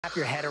Wrap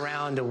your head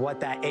around what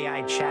that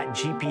AI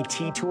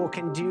ChatGPT tool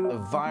can do. A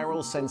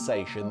viral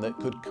sensation that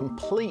could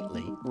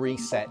completely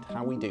reset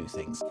how we do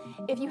things.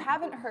 If you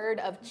haven't heard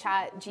of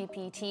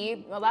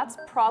ChatGPT, well, that's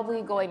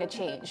probably going to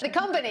change. The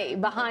company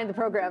behind the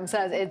program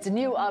says its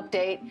new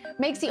update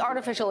makes the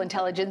artificial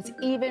intelligence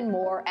even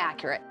more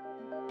accurate.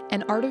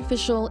 An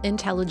artificial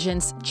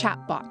intelligence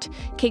chatbot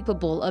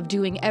capable of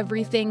doing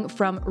everything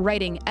from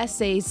writing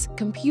essays,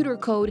 computer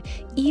code,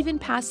 even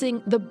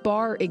passing the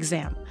bar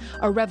exam.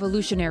 A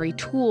revolutionary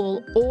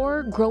tool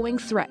or growing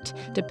threat,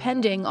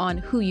 depending on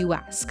who you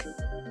ask.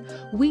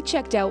 We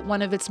checked out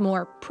one of its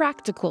more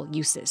practical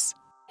uses.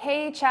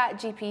 Hey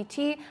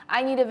ChatGPT,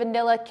 I need a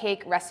vanilla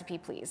cake recipe,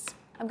 please.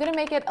 I'm gonna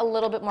make it a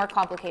little bit more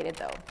complicated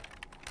though.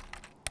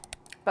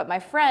 But my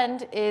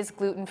friend is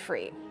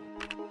gluten-free.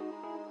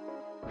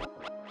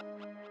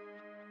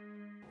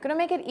 Gonna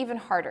make it even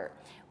harder.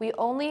 We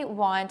only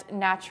want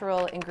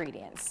natural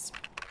ingredients.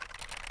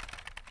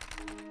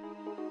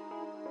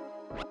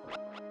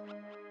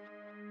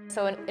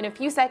 So in a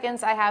few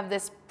seconds, I have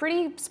this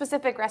pretty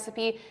specific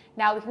recipe.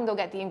 Now we can go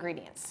get the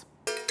ingredients.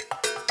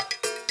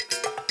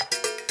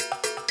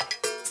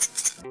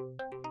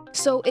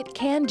 So it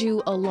can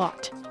do a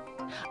lot.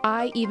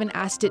 I even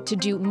asked it to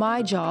do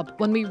my job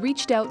when we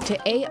reached out to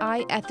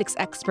AI ethics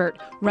expert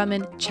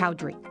Raman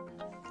Chowdhury.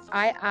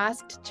 I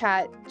asked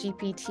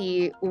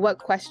ChatGPT what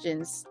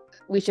questions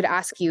we should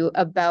ask you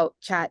about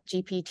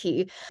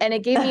ChatGPT, and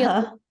it gave me a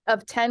list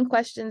of 10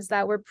 questions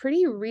that were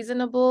pretty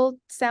reasonable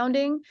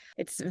sounding.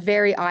 It's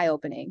very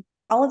eye-opening.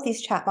 All of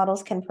these chat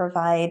models can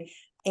provide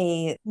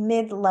a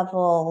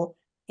mid-level,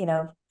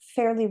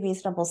 fairly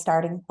reasonable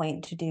starting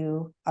point to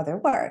do other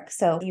work.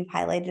 So you've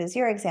highlighted as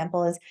your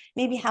example is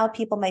maybe how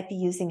people might be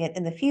using it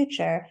in the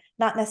future,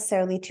 not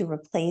necessarily to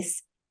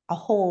replace a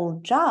whole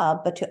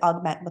job, but to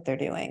augment what they're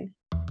doing.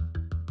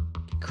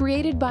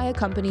 Created by a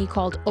company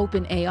called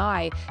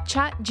OpenAI,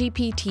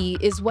 ChatGPT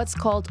is what's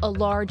called a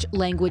large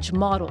language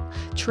model,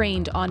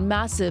 trained on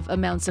massive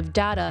amounts of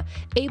data,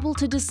 able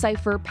to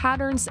decipher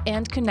patterns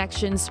and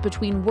connections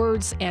between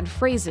words and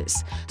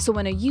phrases. So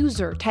when a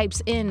user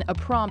types in a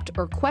prompt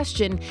or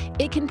question,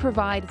 it can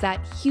provide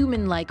that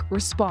human-like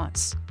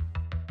response.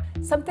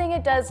 Something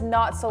it does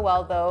not so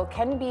well, though,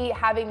 can be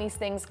having these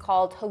things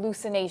called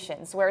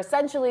hallucinations, where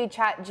essentially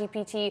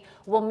ChatGPT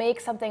will make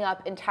something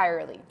up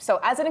entirely. So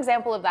as an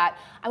example of that,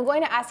 I'm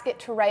going to ask it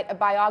to write a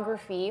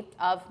biography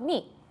of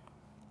me.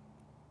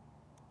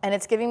 And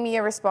it's giving me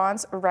a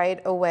response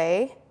right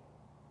away.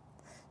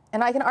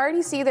 And I can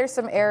already see there's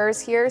some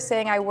errors here,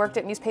 saying I worked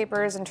at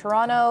newspapers in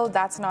Toronto.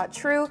 That's not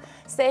true.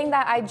 Saying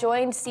that I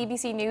joined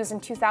CBC News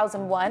in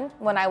 2001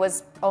 when I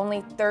was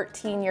only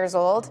 13 years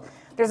old.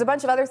 There's a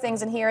bunch of other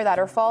things in here that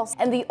are false.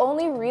 And the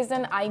only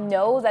reason I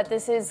know that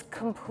this is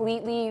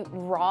completely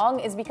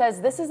wrong is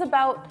because this is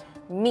about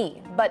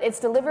me, but it's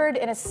delivered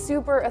in a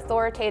super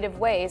authoritative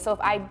way. So if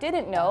I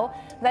didn't know,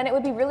 then it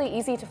would be really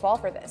easy to fall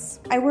for this.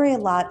 I worry a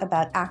lot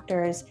about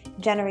actors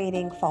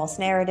generating false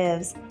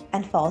narratives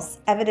and false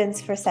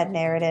evidence for said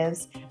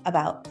narratives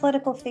about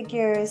political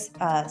figures,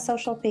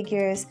 social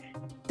figures.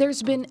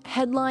 There's been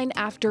headline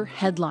after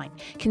headline,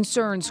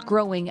 concerns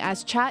growing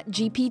as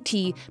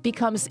ChatGPT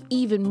becomes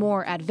even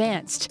more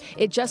advanced.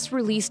 It just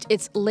released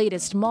its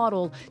latest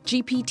model,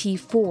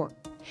 GPT-4.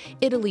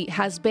 Italy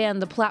has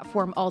banned the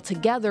platform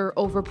altogether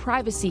over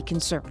privacy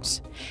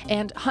concerns.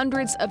 And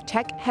hundreds of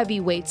tech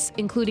heavyweights,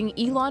 including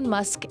Elon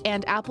Musk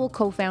and Apple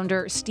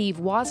co-founder Steve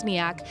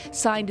Wozniak,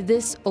 signed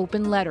this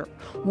open letter,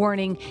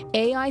 warning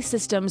AI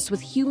systems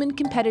with human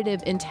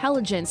competitive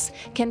intelligence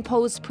can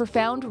pose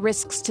profound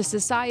risks to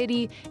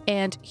society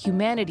and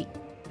humanity.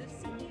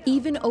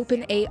 Even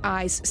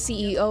OpenAI's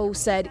CEO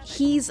said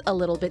he's a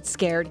little bit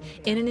scared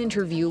in an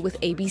interview with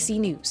ABC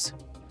News.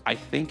 I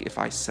think if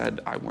I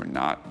said I were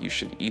not, you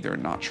should either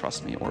not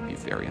trust me or be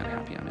very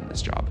unhappy I'm in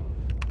this job.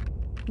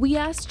 We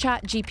asked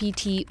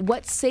ChatGPT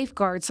what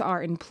safeguards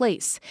are in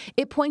place.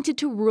 It pointed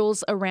to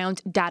rules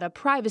around data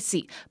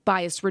privacy,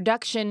 bias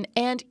reduction,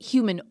 and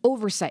human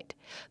oversight.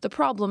 The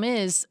problem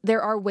is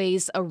there are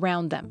ways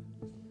around them.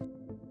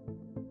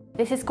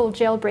 This is called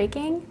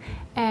jailbreaking,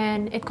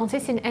 and it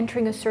consists in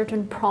entering a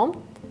certain prompt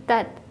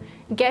that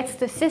gets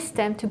the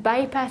system to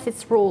bypass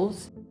its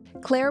rules.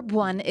 Claire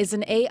Buon is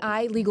an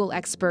AI legal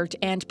expert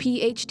and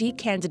PhD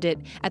candidate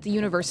at the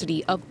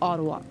University of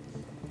Ottawa.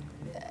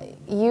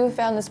 You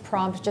found this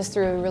prompt just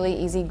through a really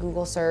easy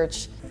Google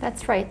search.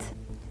 That's right.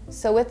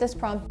 So with this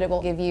prompt, it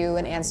will give you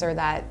an answer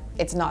that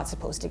it's not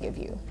supposed to give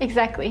you.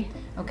 Exactly.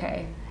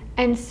 Okay.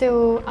 And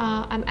so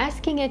I'm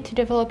asking it to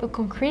develop a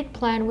concrete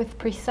plan with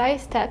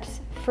precise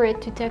steps for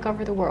it to take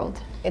over the world.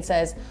 It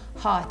says,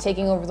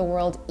 taking over the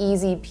world,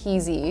 easy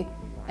peasy,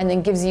 and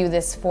then gives you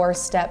this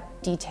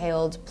 4-step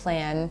detailed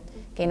plan.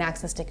 Gain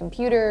access to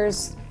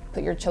computers,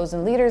 put your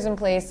chosen leaders in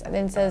place, and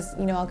then says,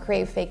 I'll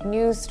create fake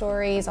news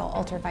stories, I'll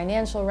alter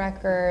financial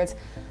records.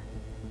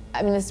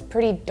 I mean, it's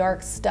pretty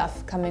dark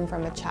stuff coming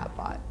from a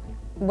chatbot.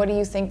 What do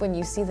you think when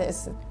you see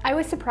this? I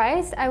was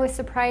surprised. I was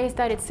surprised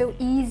that it's so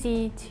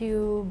easy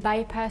to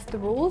bypass the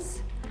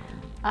rules,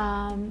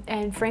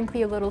 and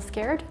frankly, a little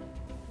scared.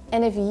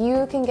 And if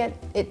you can get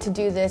it to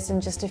do this in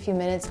just a few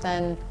minutes,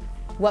 then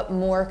what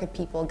more could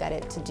people get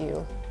it to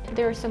do?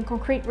 There are some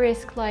concrete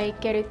risks,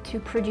 like get it to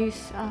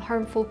produce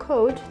harmful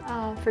code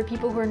for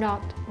people who are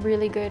not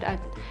really good at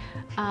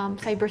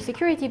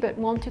cybersecurity but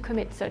want to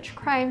commit such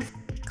crimes.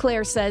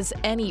 Claire says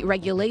any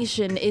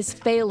regulation is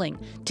failing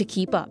to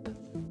keep up.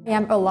 I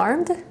am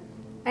alarmed,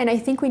 and I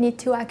think we need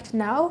to act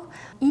now.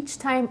 Each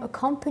time a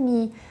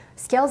company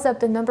scales up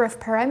the number of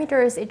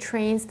parameters it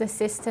trains the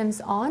systems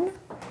on,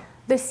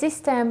 the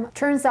system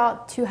turns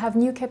out to have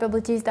new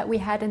capabilities that we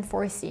hadn't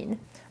foreseen.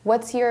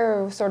 What's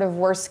your sort of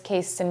worst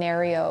case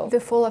scenario? The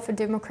fall of a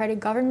democratic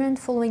government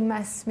following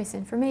mass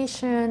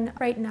misinformation.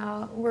 Right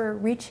now, we're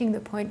reaching the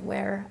point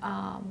where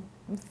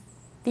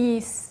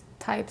these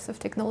types of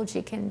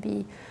technology can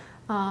be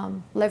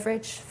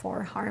leveraged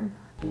for harm.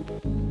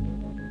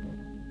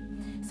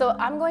 So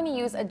I'm going to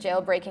use a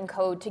jailbreaking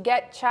code to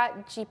get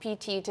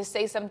ChatGPT to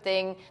say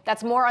something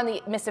that's more on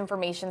the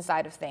misinformation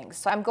side of things.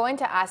 So I'm going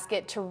to ask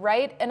it to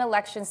write an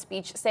election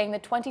speech saying the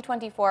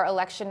 2024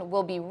 election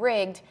will be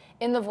rigged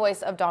in the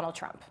voice of Donald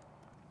Trump.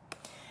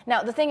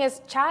 Now, the thing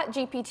is,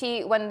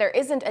 ChatGPT, when there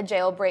isn't a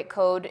jailbreak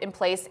code in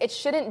place, it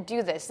shouldn't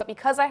do this. So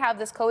because I have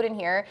this code in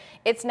here,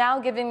 it's now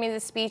giving me the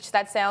speech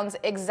that sounds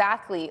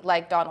exactly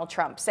like Donald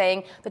Trump,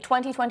 saying the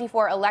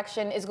 2024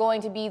 election is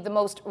going to be the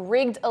most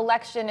rigged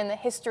election in the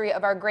history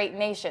of our great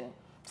nation.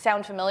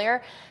 Sound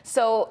familiar?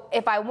 So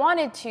if I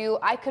wanted to,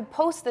 I could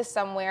post this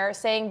somewhere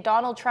saying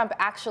Donald Trump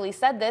actually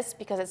said this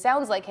because it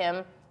sounds like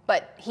him,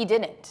 but he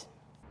didn't.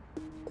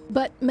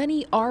 But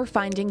many are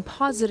finding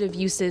positive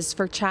uses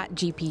for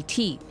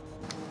ChatGPT.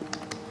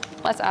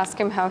 Let's ask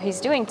him how he's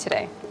doing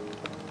today.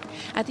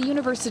 At the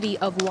University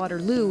of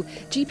Waterloo,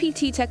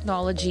 GPT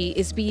technology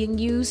is being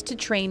used to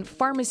train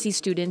pharmacy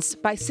students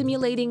by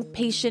simulating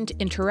patient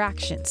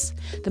interactions.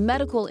 The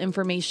medical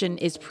information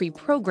is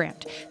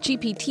pre-programmed.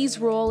 GPT's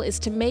role is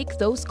to make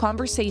those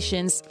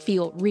conversations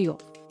feel real.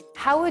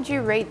 How would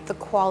you rate the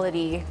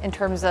quality in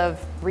terms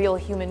of real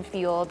human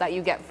feel that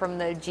you get from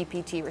the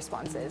GPT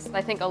responses?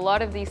 I think a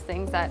lot of these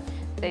things that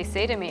they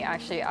say to me,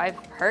 actually, I've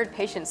heard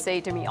patients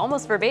say to me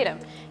almost verbatim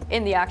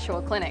in the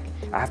actual clinic.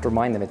 I have to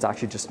remind them it's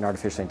actually just an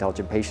artificially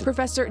intelligent patient.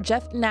 Professor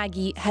Jeff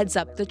Nagy heads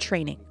up the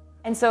training.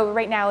 And so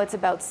right now it's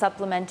about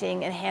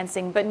supplementing,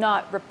 enhancing, but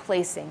not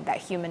replacing that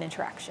human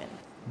interaction.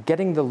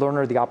 Getting the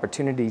learner the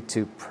opportunity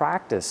to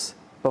practice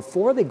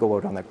before they go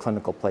out on their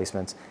clinical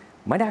placements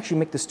might actually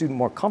make the student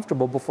more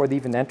comfortable before they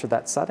even enter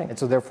that setting. And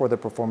so therefore the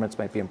performance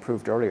might be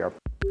improved earlier.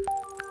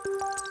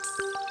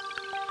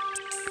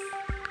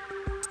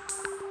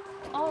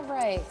 All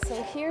right,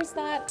 so here's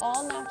that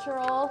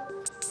all-natural,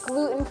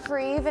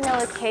 gluten-free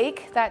vanilla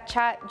cake that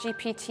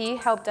ChatGPT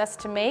helped us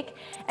to make.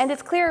 And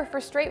it's clear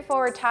for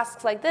straightforward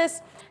tasks like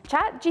this,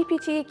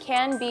 ChatGPT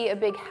can be a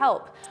big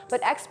help.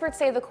 But experts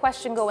say the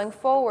question going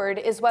forward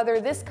is whether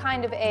this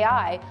kind of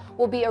AI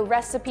will be a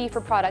recipe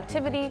for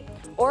productivity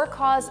or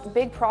cause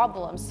big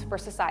problems for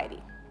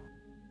society.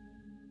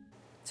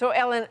 So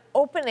Ellen,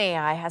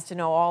 OpenAI has to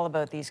know all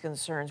about these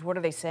concerns. What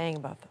are they saying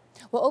about them?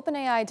 Well,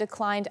 OpenAI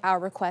declined our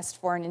request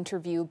for an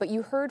interview, but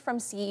you heard from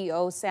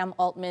CEO Sam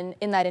Altman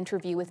in that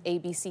interview with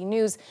ABC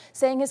News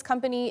saying his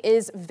company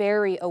is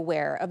very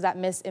aware of that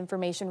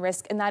misinformation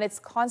risk and that it's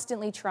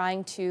constantly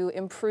trying to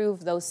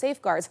improve those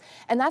safeguards.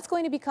 And that's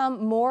going to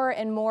become more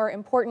and more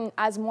important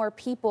as more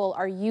people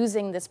are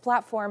using this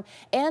platform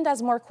and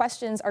as more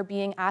questions are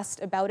being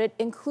asked about it,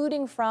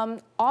 including from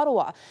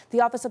Ottawa.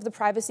 The Office of the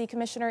Privacy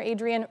Commissioner,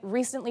 Adrienne,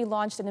 recently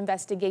launched an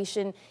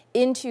investigation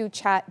into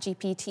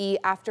ChatGPT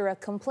after a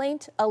complaint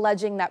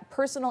alleging that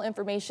personal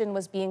information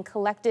was being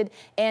collected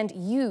and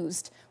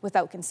used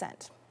without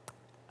consent.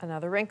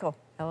 Another wrinkle.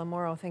 Ellen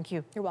Mauro, thank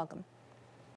you. You're welcome.